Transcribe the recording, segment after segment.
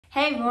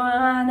Hey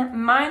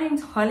everyone, my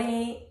name's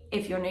Holly,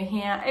 if you're new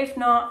here. If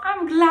not,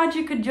 I'm glad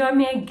you could join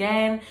me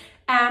again.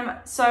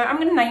 So I'm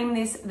going to name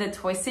this the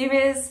toy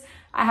series.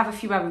 I have a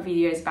few other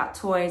videos about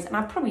toys and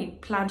I probably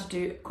plan to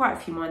do quite a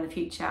few more in the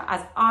future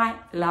as I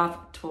love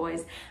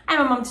toys.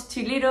 I'm a mum to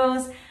two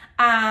littles.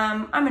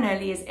 I'm an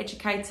early years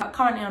educator,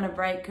 currently on a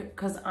break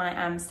because I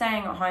am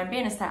staying at home,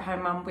 being a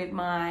stay-at-home mum with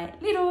my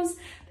littles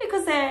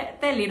because they're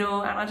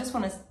little and I just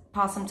want to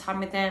pass some time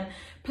with them.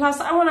 Plus,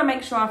 I want to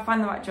make sure I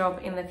find the right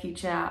job in the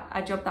future,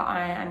 a job that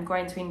I am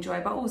going to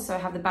enjoy, but also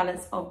have the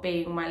balance of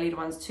being with my little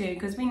ones too,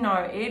 because we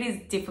know it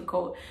is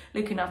difficult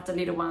looking after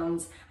little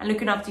ones and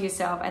looking after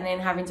yourself and then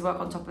having to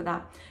work on top of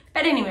that.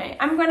 But anyway,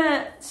 I'm going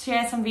to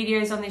share some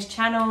videos on this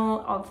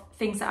channel of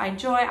things that I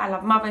enjoy. I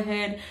love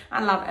motherhood,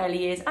 I love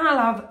early years, and I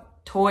love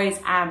toys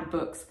and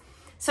books.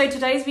 So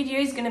today's video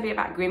is going to be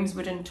about Grimm's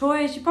Wooden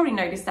Toys. You probably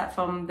noticed that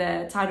from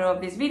the title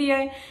of this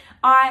video.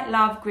 I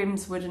love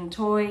Grimm's Wooden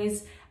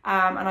Toys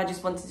and I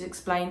just wanted to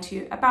explain to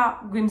you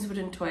about Grimm's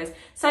Wooden Toys.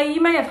 So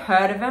you may have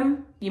heard of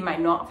them, you may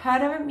not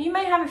have heard of them, you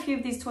may have a few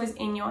of these toys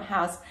in your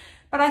house,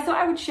 but I thought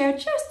I would share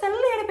just a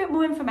little bit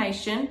more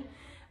information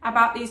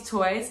about these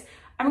toys.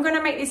 I'm going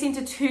to make this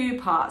into two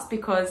parts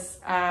because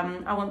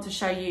I want to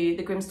show you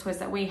the Grimm's toys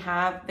that we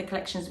have, the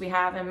collections we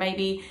have, and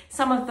maybe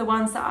some of the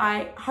ones that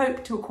I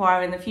hope to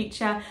acquire in the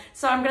future.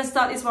 So I'm going to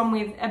start this one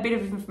with a bit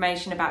of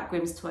information about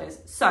Grimm's toys.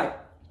 So,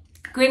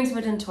 Grimm's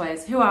Wooden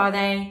Toys, who are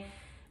they?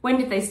 When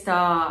did they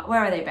start? Where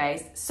are they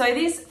based? So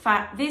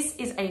this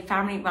is a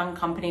family-run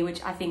company,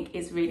 which I think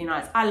is really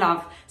nice. I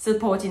love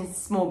supporting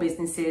small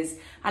businesses.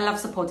 I love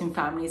supporting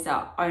families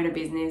that own a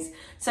business.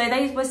 So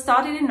they were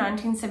started in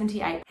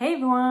 1978. Hey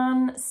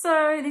everyone,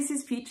 so this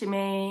is future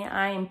me.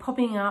 I am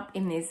popping up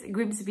in this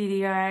Grimm's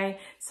video.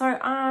 So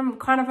I'm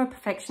kind of a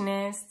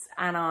perfectionist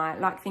and I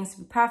like things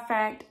to be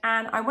perfect.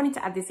 And I wanted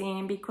to add this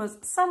in because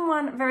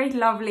someone very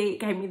lovely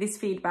gave me this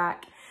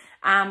feedback.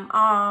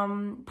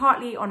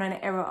 Partly on an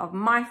error of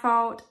my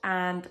fault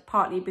and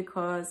partly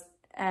because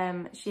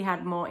she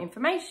had more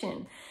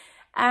information.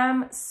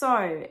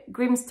 So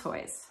Grimm's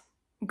Toys,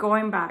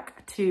 going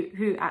back to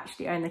who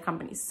actually owned the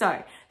company.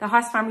 So the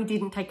Heist family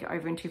didn't take it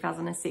over in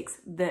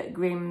 2006. The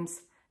Grimm's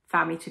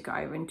family took it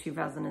over in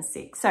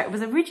 2006. So it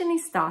was originally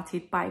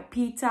started by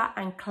Peter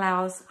and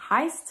Klaus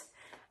Heist,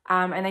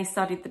 and they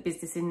started the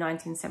business in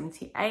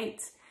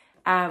 1978.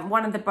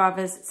 One of the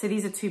brothers, so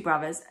these are two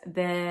brothers,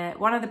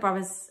 one of the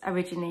brothers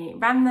originally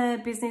ran the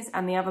business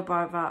and the other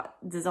brother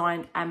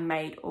designed and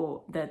made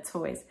all the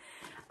toys.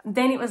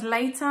 Then it was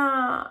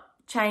later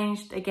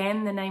changed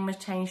again, the name was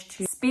changed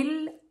to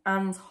Spill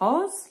and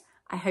Hos.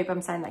 I hope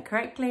I'm saying that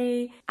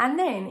correctly. And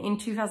then in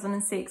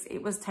 2006,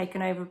 it was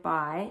taken over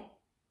by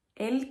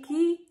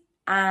Elke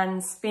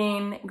and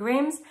Spin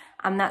Grimm's,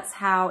 and that's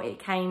how it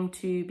came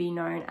to be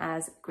known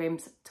as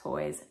Grimm's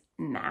Toys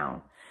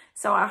now.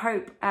 So I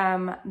hope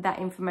that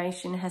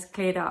information has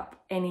cleared up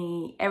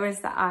any errors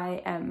that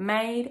I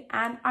made,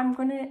 and I'm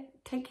going to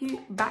take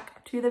you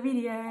back to the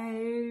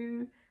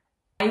video.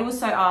 I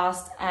also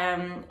asked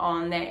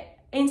on their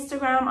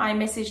Instagram, I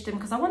messaged them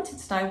because I wanted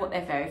to know what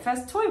their very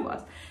first toy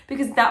was,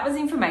 because that was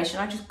information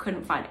I just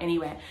couldn't find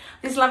anywhere.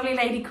 This lovely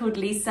lady called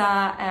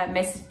Lisa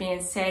messaged me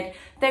and said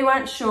they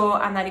weren't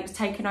sure and that it was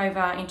taken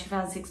over in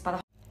 2006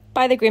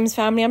 by the Grimm's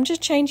family. I'm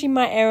just changing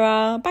my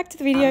error. Back to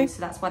the video.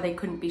 So that's why they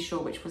couldn't be sure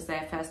which was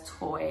their first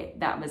toy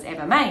that was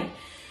ever made.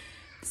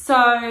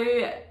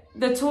 So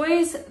the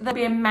toys that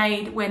were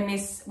made when the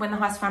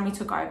Heist family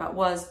took over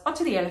was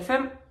Otto the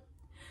Elephant,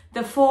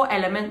 the four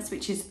elements,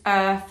 which is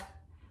earth,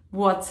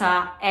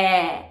 water,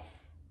 air,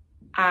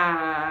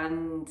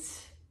 and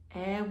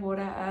air,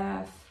 water,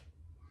 earth.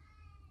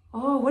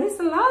 Oh, what is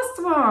the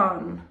last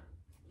one?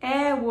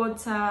 Air,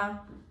 water,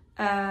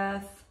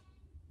 earth,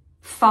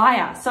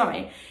 fire,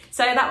 sorry.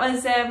 So that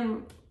was,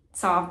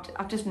 so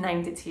I've just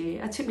named it to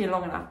you. It took me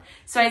long enough.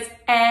 So it's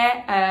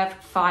air,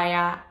 earth,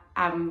 fire,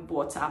 and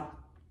water.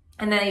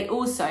 And they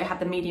also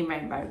had the medium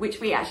rainbow, which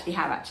we actually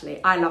have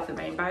actually. I love the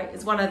rainbow.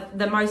 It's one of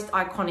the most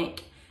iconic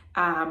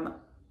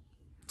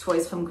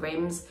toys from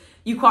Grimm's.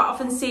 You quite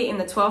often see it in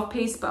the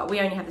 12-piece, but we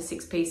only have the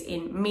 6-piece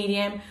in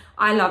medium.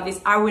 I love this.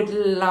 I would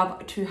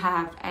love to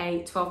have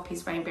a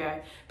 12-piece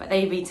rainbow, but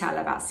they retail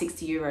about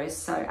 60 euros.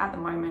 So at the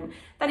moment,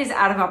 that is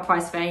out of our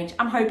price range.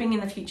 I'm hoping in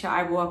the future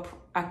I will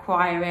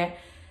acquire it.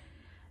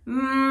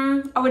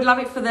 I would love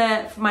it for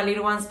my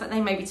little ones, but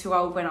they may be too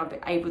old when I'll be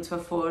able to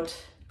afford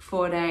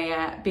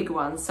a bigger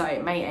one. So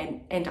it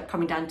may end up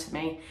coming down to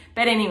me.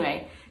 But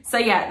anyway, so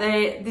yeah,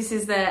 this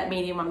is the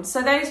medium one.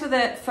 So those were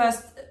the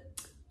first.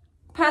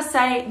 Per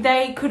se,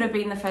 they could have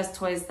been the first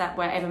toys that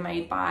were ever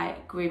made by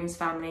Grimm's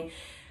family.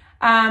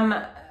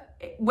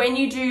 When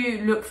you do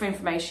look for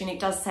information,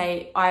 it does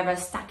say either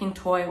stacking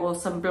toy or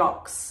some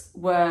blocks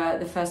were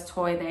the first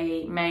toy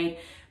they made.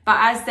 But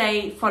as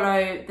they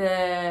follow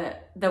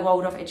the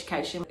world of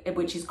education,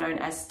 which is known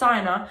as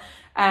Steiner,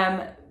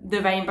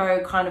 the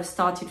rainbow kind of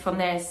started from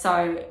there.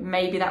 So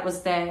maybe that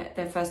was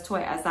their first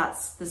toy, as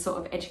that's the sort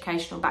of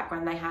educational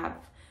background they have.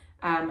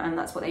 And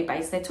that's what they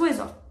base their toys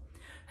off.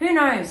 Who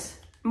knows?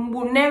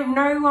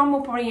 No one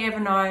will probably ever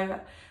know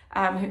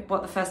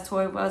what the first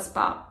toy was,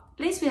 but at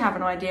least we have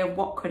an idea of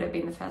what could have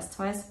been the first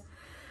toys.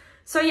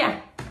 So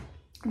yeah,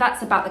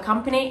 that's about the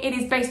company. It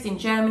is based in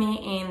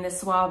Germany in the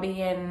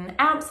Swabian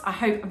Alps. I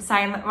hope I'm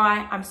saying that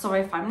right. I'm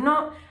sorry if I'm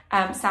not.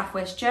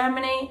 Southwest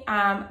Germany.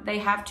 They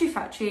have 2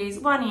 factories,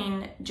 one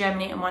in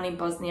Germany and one in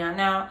Bosnia.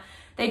 Now,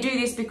 they do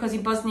this because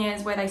in Bosnia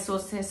is where they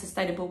source their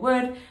sustainable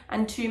wood,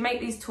 and to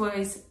make these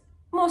toys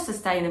more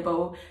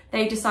sustainable,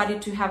 they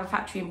decided to have a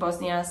factory in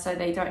Bosnia so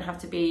they don't have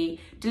to be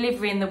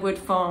delivering the wood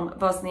from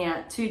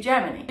Bosnia to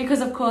Germany. Because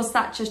of course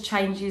that just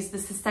changes the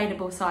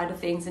sustainable side of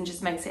things and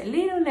just makes it a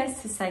little less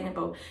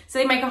sustainable. So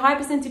they make a high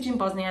percentage in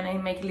Bosnia and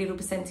they make a little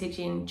percentage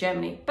in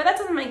Germany. But that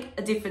doesn't make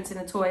a difference in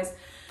the toys.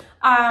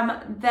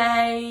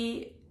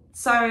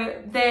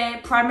 So their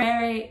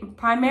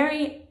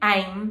primary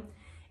aim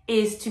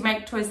is to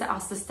make toys that are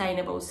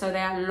sustainable. So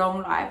they are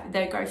long life,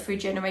 they go through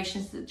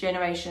generations,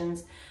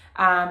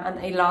 and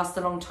they last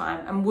a long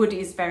time, and wood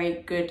is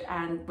very good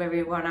and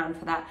very well known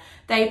for that.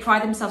 They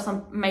pride themselves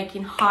on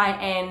making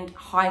high-end,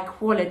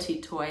 high-quality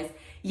toys.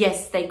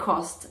 Yes, they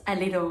cost a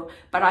little,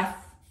 but I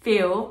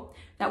feel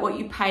that what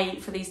you pay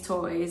for these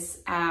toys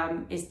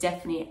is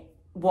definitely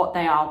what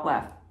they are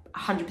worth.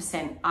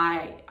 100%.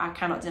 I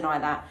cannot deny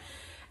that.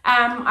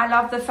 I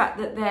love the fact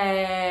that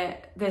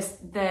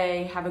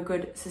they have a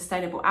good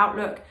sustainable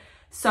outlook.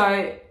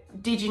 So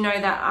did you know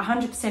that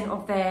 100%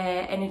 of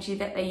their energy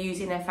that they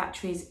use in their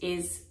factories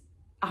is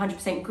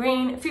 100%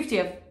 green?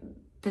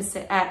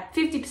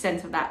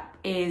 50% of that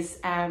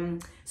is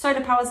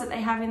solar powers that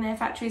they have in their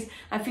factories,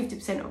 and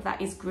 50% of that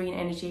is green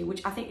energy,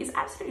 which I think is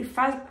absolutely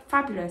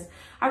fabulous.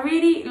 I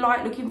really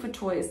like looking for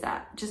toys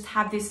that just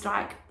have this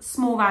like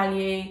small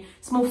value,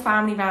 small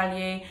family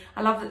value.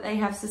 I love that they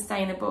have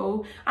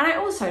sustainable, and I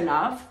also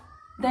love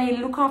they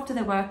look after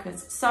their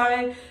workers.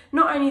 So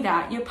not only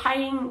that, you're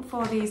paying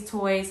for these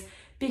toys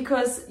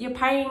because you're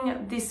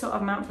paying this sort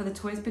of amount for the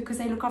toys because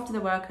they look after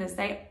the workers.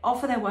 They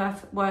offer their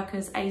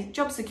workers a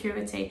job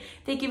security.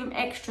 They give them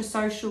extra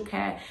social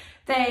care.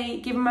 They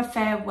give them a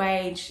fair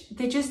wage.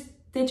 They're just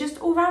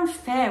all around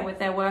fair with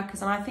their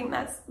workers, and I think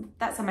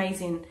that's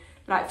amazing.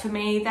 Like for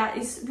me, that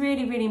is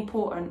really, really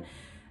important.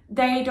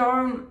 They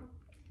don't,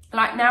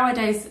 like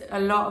nowadays, a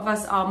lot of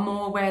us are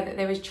more aware that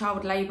there is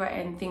child labour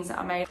in things that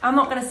are made. I'm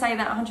not going to say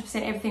that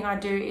 100% everything I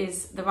do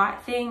is the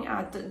right thing.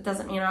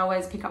 Doesn't mean I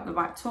always pick up the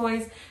right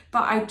toys,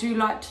 but I do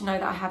like to know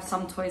that I have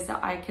some toys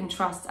that I can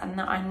trust and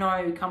that I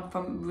know come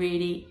from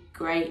really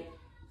great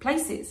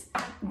places.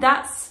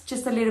 That's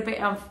just a little bit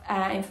of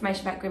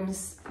information about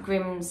Grimm's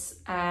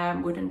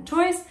wooden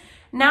toys.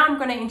 Now I'm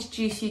going to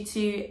introduce you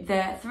to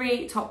the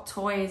 3 top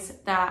toys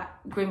that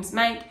Grimm's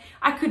make.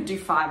 I could do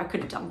 5, I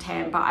could have done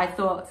 10, but I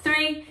thought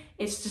 3,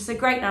 it's just a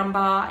great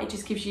number. It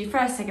just gives you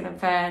first, second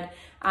and third,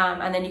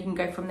 and then you can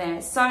go from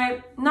there.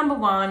 So number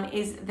 1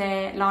 is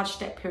their large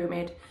step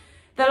pyramid.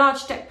 The large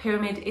step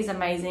pyramid is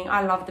amazing.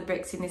 I love the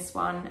bricks in this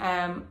one.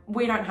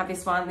 We don't have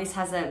this one. This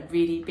has a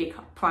really big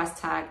price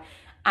tag.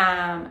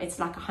 It's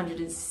like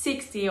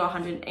 160 or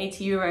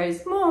 180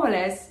 euros, more or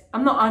less.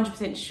 I'm not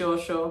 100% sure.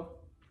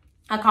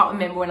 I can't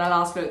remember when I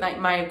last looked. That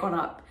may have gone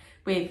up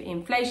with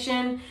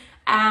inflation.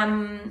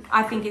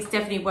 I think it's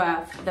definitely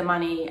worth the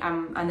money,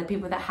 and the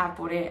people that have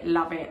bought it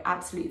love it.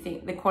 Absolutely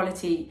think the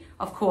quality,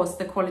 of course,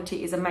 the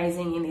quality is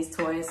amazing in these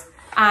toys.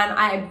 And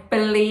I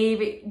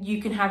believe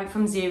you can have it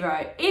from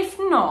 0. If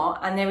not,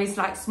 and there is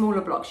like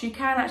smaller blocks, you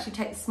can actually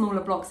take the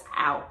smaller blocks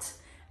out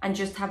and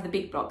just have the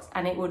big blocks,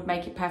 and it would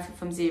make it perfect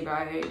from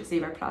 0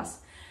 plus.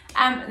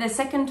 The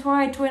second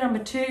toy number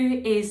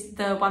 2, is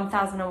the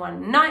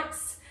 1001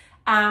 Nights.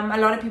 A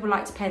lot of people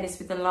like to pair this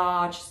with the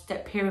large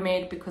step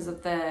pyramid because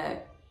of the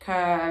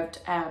curved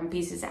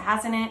pieces it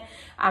has in it.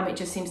 It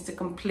just seems to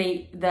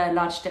complete the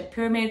large step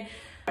pyramid.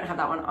 I don't have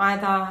that one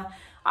either.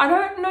 I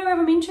don't know if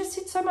I'm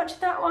interested so much in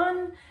that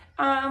one.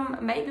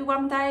 Maybe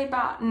one day,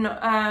 but no,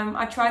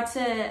 I tried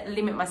to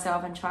limit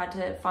myself and try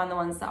to find the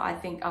ones that I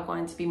think are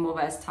going to be more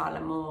versatile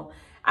and more.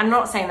 I'm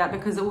not saying that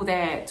because all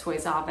their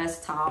toys are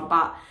versatile,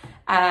 but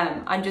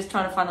I'm just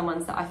trying to find the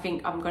ones that I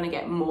think I'm going to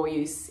get more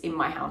use in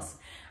my house.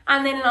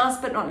 And then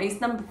last but not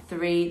least, number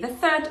 3, the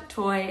third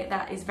toy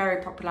that is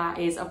very popular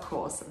is, of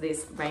course,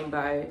 this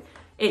rainbow.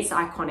 It's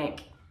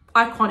iconic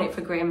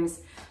for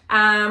Grimm's.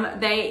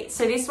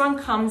 So this one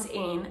comes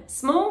in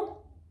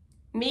small,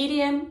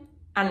 medium,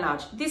 and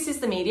large. This is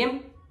the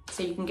medium,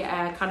 so you can get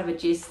a kind of a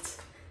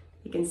gist.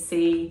 You can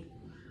see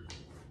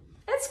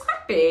it's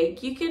quite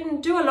big. You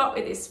can do a lot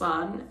with this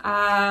one.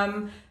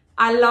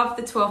 I love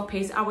the 12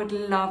 piece. I would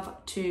love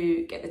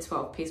to get the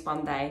 12 piece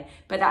one day,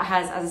 but that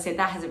has, as I said,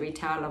 that has a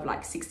retail of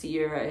like 60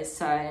 euros.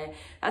 So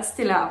that's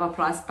still out of our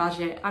price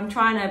budget. I'm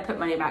trying to put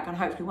money back and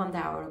hopefully one day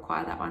I will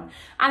acquire that one.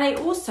 And they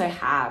also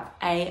have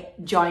a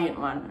giant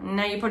one.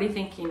 Now you're probably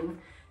thinking,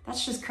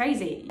 that's just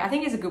crazy. I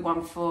think it's a good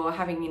one for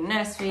having in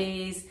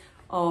nurseries,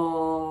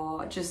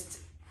 or just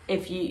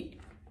if you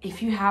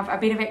if you have a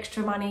bit of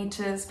extra money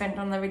to spend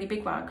on the really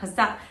big one, because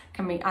that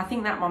can be, I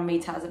think that one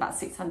retails about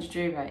 600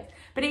 euros,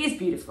 but it is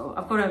beautiful.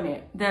 I've got to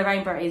admit, the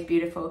rainbow is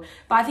beautiful,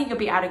 but I think it'll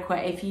be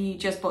adequate if you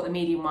just bought the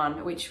medium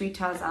one, which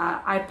retails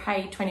at, I'd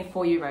pay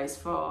 24 euros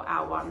for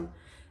our one.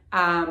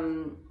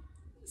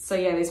 So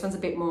yeah, this one's a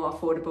bit more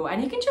affordable,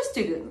 and you can just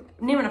do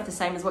near enough the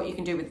same as what you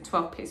can do with the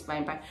 12-piece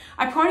rainbow.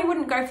 I probably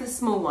wouldn't go for the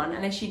small one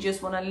unless you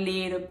just want a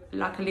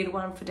little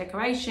one for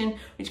decoration,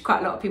 which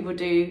quite a lot of people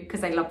do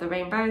because they love the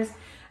rainbows.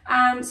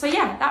 So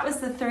yeah, that was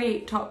the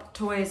 3 top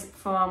toys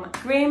from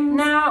Grimm.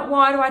 Now,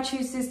 why do I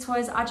choose these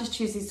toys? I just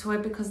choose these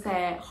toys because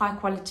they're high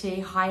quality,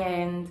 high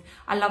end.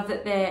 I love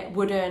that they're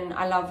wooden.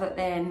 I love that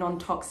they're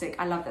non-toxic.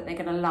 I love that they're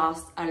gonna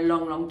last a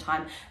long, long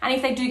time. And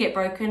if they do get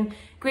broken,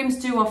 Grimm's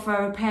do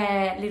offer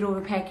a little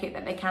repair kit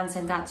that they can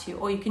send out to you,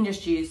 or you can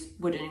just use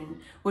wooden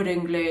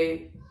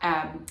glue,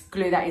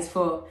 glue that is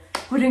for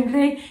wooden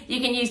glue. You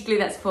can use glue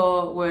that's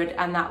for wood,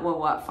 and that will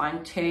work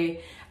fine too.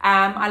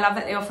 I love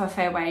that they offer a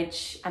fair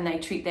wage and they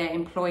treat their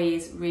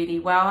employees really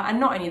well. And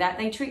not only that,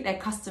 they treat their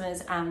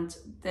customers and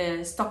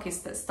the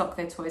stockists that stock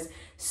their toys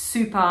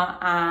super.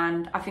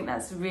 And I think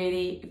that's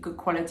really good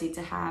quality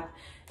to have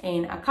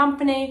in a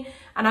company.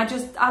 And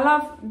I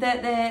love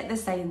that they're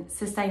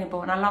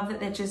sustainable, and I love that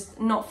they're just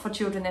not for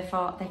children,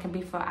 they can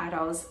be for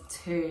adults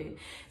too.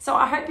 So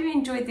I hope you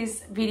enjoyed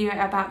this video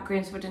about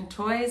Grimm's wooden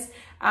toys.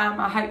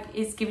 I hope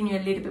it's given you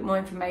a little bit more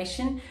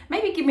information.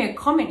 Maybe give me a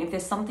comment if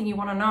there's something you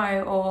want to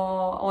know,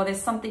 or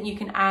there's something you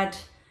can add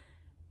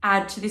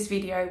to this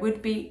video. It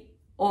would be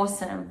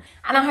awesome.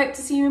 And I hope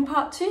to see you in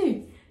part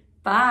 2.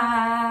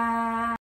 Bye.